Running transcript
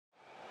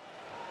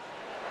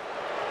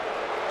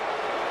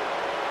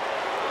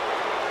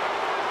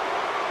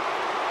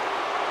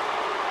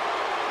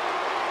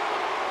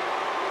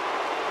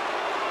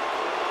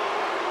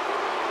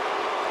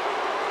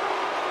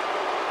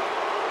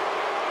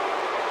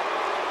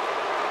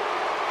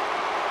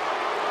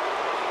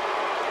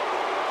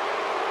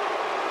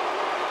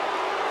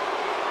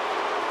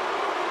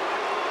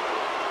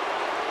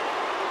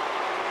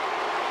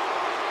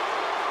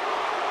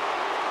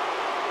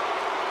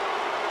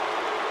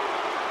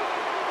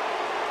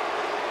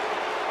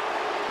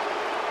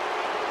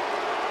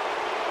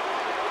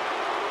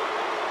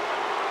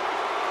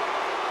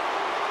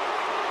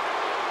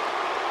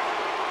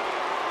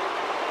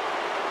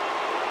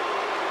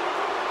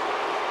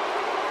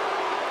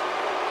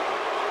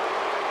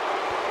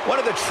One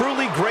of the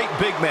truly great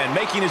big men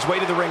making his way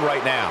to the ring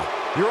right now.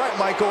 You're right,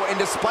 Michael, and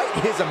despite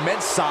his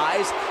immense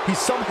size, he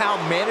somehow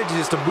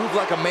manages to move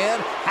like a man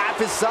half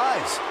his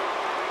size.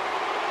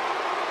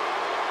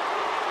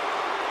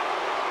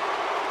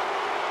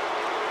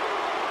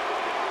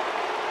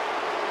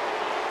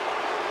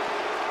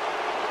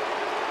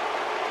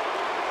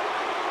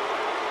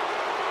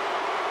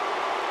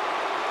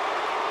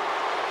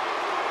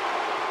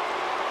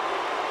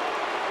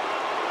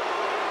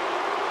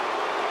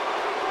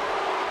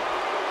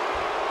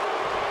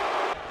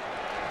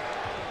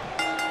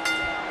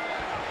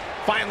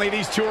 Finally,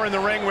 these two are in the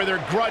ring where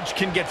their grudge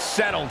can get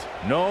settled.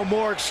 No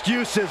more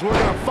excuses. We're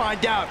going to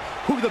find out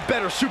who the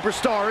better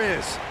superstar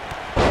is.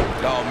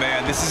 Oh,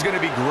 man, this is going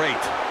to be great.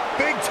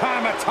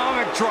 Big-time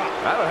atomic drop.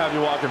 That'll have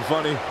you walking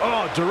funny.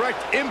 Oh,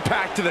 direct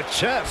impact to the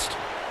chest.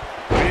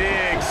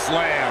 Big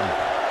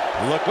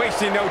slam. Look,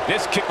 wasting no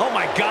disc kick. Oh,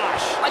 my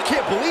gosh. I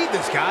can't believe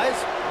this, guys.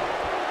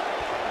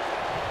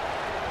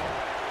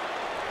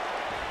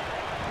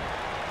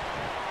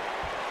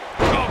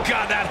 Oh,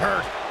 God, that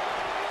hurt.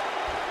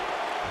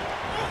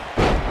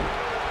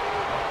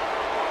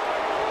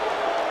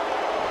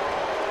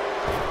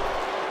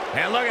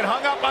 And look, it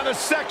hung up on the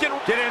second.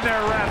 Get in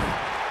there, ref.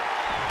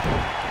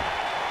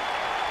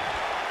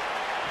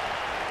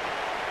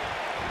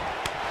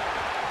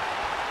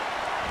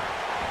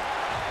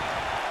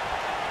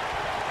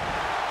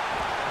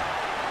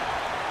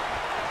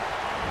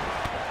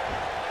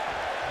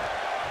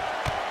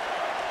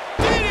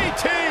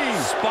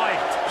 DDT!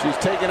 Spiked. She's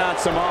taking on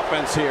some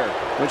offense here.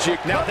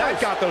 Now that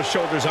got those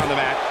shoulders on the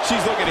mat.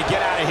 She's looking to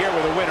get out of here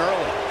with a win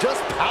early.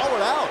 Just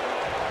powered out.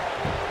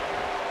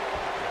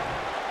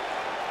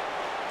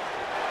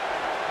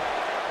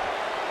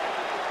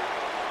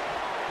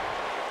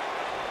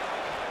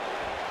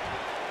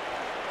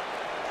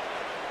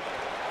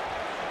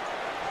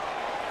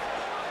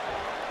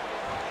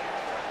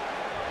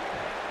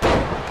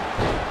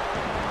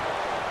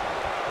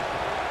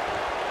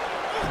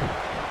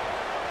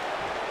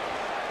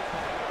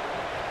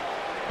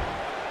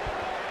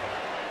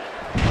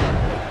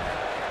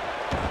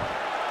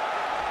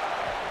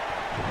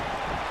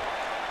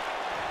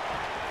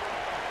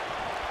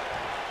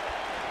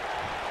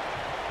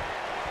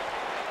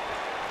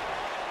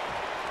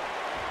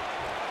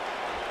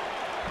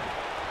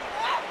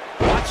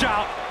 Watch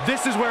out.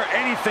 This is where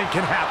anything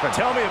can happen.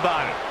 Tell me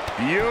about it.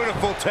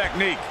 Beautiful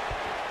technique.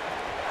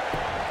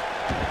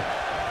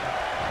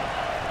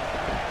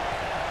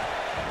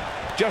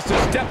 Just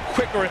a step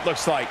quicker, it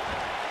looks like.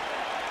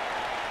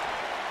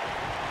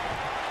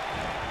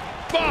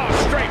 Oh,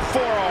 straight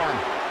forearm.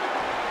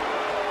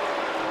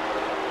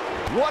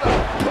 What a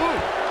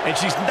boot. And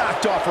she's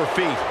knocked off her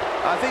feet.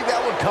 I think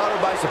that one caught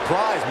her by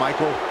surprise,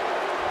 Michael.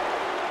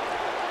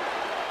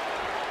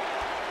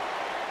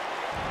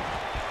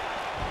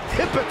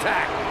 Hip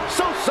attack.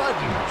 So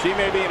sudden. She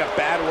may be in a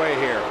bad way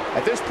here.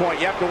 At this point,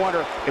 you have to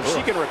wonder if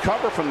she can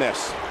recover from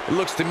this. It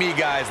looks to me,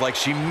 guys, like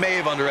she may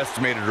have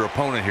underestimated her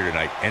opponent here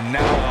tonight, and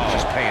now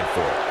she's paying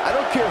for it. I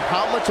don't care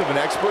how much of an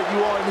expert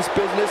you are in this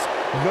business,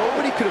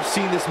 nobody could have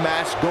seen this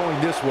match going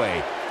this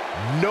way.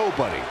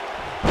 Nobody.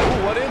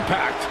 Ooh, what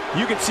impact.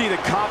 You can see the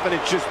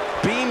confidence just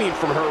beaming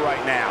from her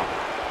right now.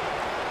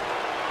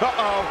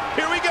 Uh-oh.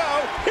 Here we go.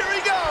 Here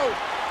we go.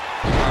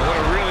 What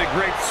a really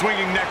great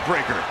swinging neck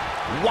breaker.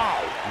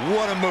 Wow,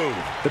 what a move.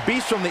 The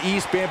Beast from the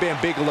East, Bam Bam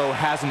Bigelow,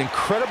 has an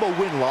incredible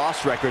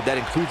win-loss record that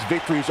includes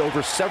victories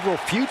over several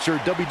future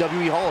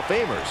WWE Hall of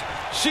Famers.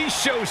 She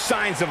shows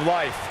signs of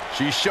life.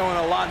 She's showing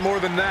a lot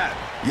more than that.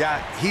 Yeah,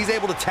 he's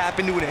able to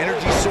tap into an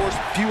energy source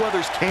few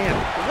others can.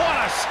 What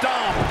a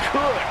stomp.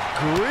 Good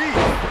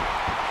grief.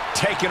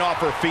 Taken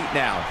off her feet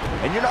now.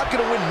 And you're not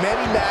going to win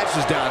many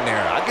matches down there,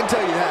 I can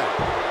tell you that.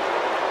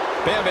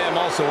 Bam Bam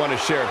also won a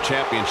share of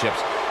championships.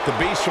 The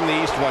Beast from the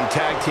East won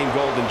Tag Team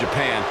Gold in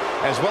Japan,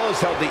 as well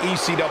as held the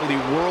ECW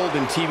World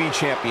and TV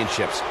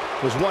Championships,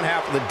 was one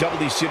half of the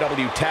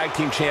WCW Tag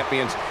Team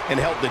Champions,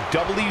 and held the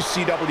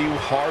WCW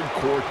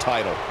Hardcore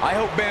title. I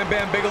hope Bam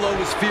Bam Bigelow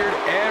was feared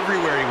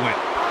everywhere he went.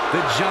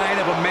 The giant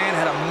of a man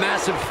had a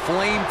massive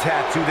flame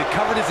tattoo that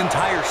covered his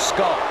entire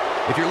skull.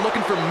 If you're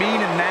looking for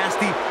mean and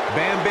nasty,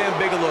 Bam Bam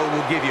Bigelow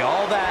will give you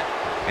all that.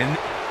 And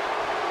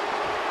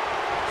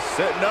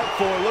setting up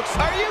for,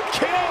 are you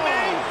kidding me?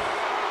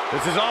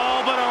 This is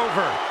all but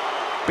over.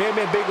 Bam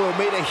Bam Bigelow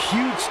made a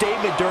huge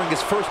statement during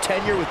his first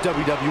tenure with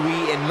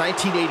WWE in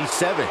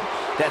 1987.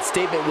 That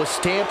statement was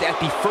stamped at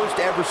the first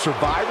ever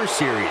Survivor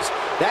Series.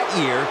 That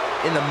year,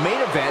 in the main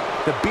event,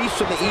 the Beast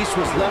from the East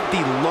was left the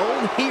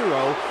lone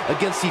hero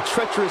against the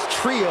treacherous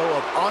trio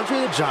of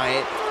Andre the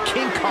Giant,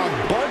 King Kong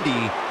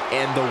Bundy,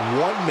 and the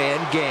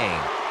One-Man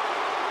Gang.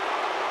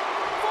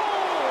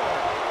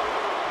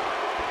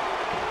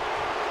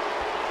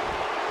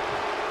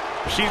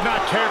 She's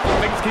not careful.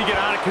 Things can get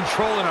out of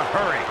control in a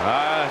hurry.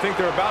 I think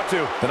they're about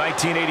to. The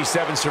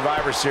 1987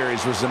 Survivor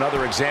Series was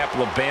another example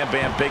of Bam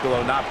Bam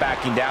Bigelow not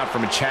backing down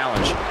from a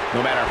challenge,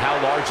 no matter how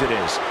large it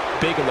is.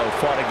 Bigelow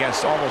fought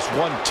against almost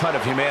 1 ton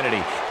of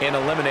humanity and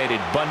eliminated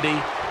Bundy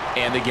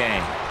and the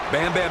gang.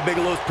 Bam Bam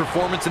Bigelow's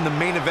performance in the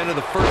main event of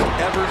the first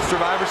ever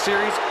Survivor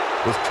Series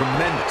was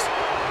tremendous.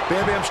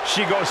 Bam Bam,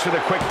 she goes for the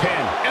quick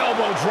pin.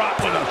 Elbow drop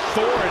with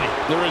authority.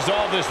 The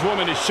resolve this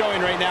woman is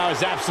showing right now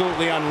is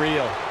absolutely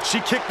unreal.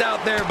 She kicked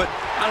out there, but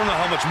I don't know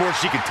how much more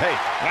she could take.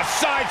 A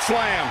side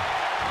slam.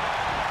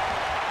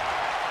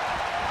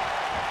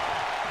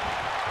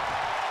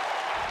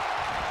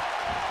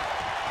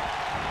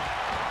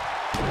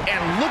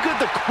 And look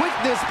at the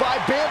quickness by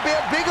Bam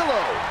Bam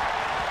Bigelow.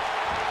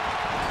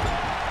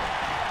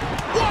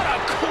 What a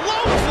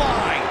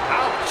clothesline!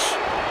 Ouch!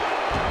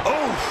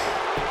 Oof!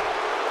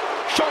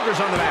 Shoulders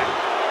on the mat.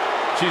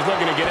 She's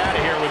looking to get out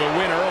of here with a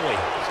win early.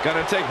 It's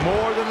gonna take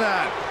more than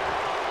that.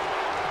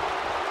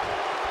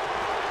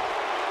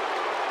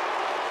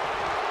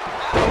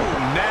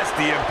 Oh,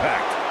 nasty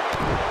impact.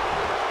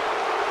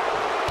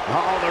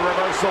 Oh, the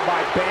reversal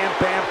by Bam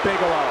Bam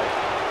Bigelow.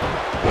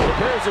 It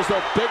appears as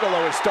though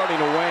Bigelow is starting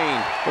to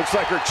wane. Looks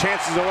like her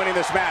chances of winning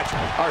this match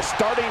are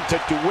starting to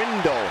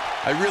dwindle.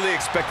 I really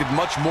expected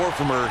much more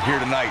from her here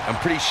tonight. I'm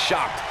pretty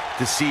shocked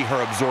to see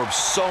her absorb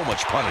so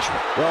much punishment.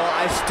 Well,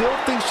 I still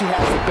think she has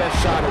the best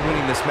shot at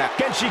winning this match.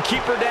 Can she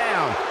keep her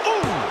down?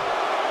 Ooh!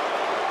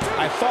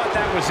 I thought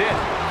that was it.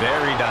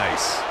 Very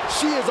nice.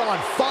 She is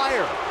on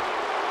fire.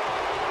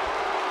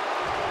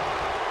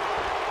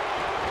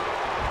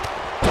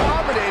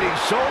 Dominating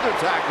shoulder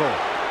tackle.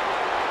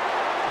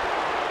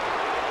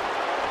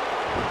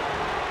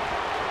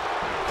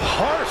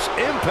 Harsh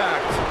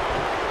impact.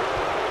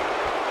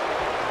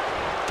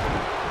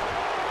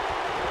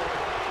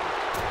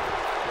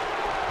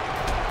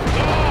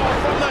 Oh,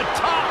 from the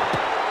top!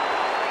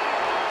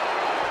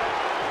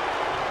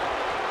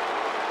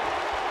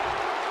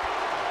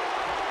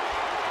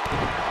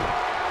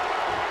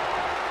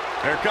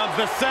 Here comes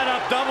the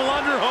setup, double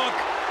underhook.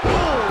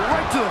 Oh,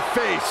 right to the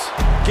face.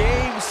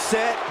 Game,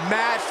 set,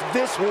 match.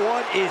 This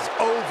one is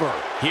over.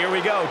 Here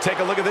we go. Take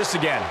a look at this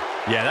again.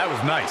 Yeah, that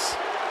was nice.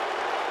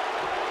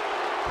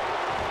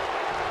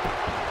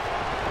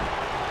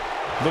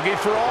 Looking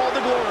for all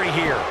the glory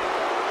here.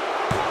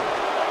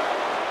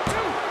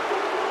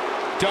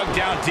 Dug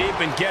down deep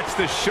and gets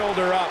the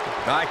shoulder up.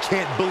 I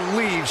can't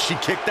believe she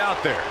kicked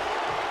out there.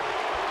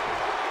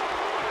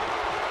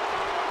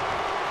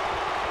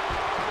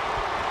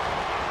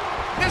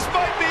 This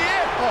might be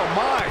it. Oh,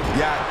 my.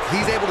 Yeah,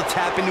 he's able to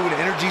tap into an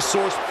energy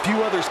source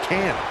few others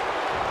can.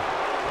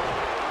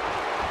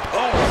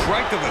 Oh,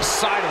 right to the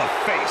side of the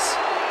face.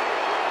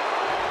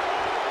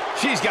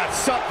 She's got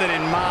something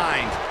in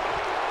mind.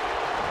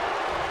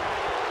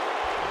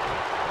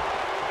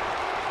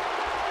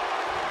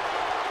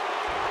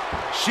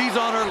 She's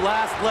on her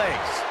last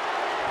legs.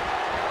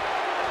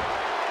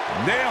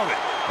 Nailed it.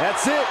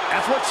 That's it.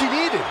 That's what she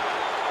needed.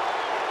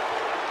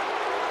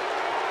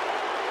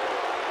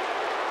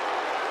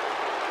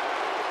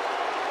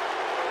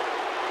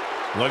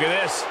 Look at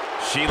this.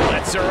 She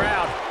lets her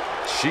out.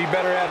 She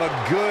better have a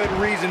good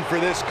reason for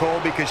this,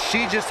 Cole, because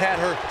she just had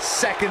her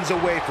seconds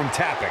away from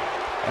tapping,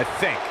 I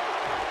think.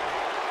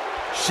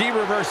 She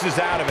reverses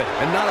out of it.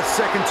 And not a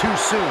second too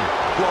soon.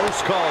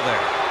 Close call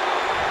there.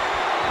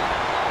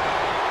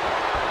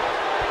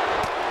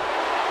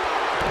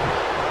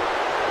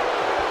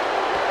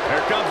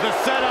 Here comes the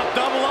setup,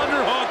 double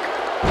underhook.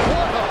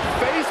 What a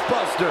face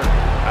buster.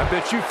 I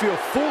bet you feel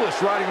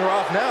foolish riding her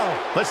off now.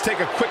 Let's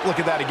take a quick look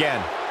at that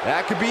again.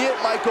 That could be it,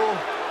 Michael.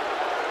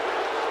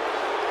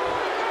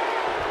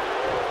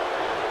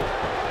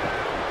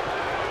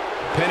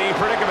 Penny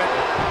predicament.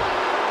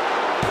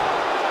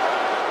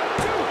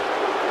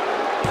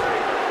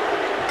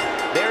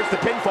 There's the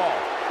pinfall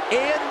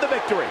and the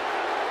victory.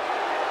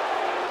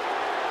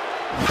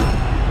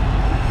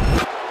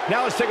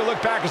 Now let's take a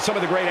look back at some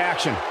of the great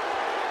action.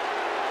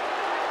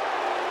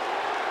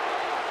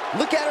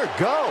 Look at her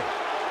go.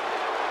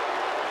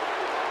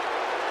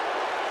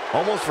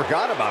 Almost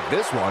forgot about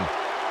this one.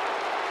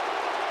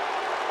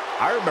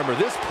 I remember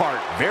this part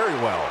very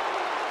well.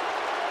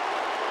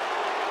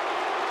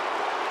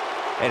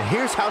 And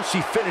here's how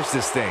she finished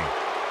this thing.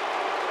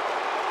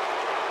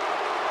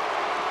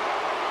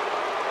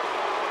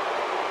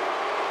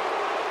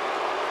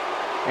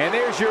 And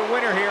there's your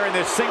winner here in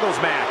this singles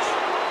match.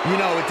 You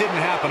know, it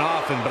didn't happen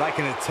often, but I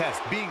can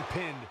attest, being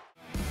pinned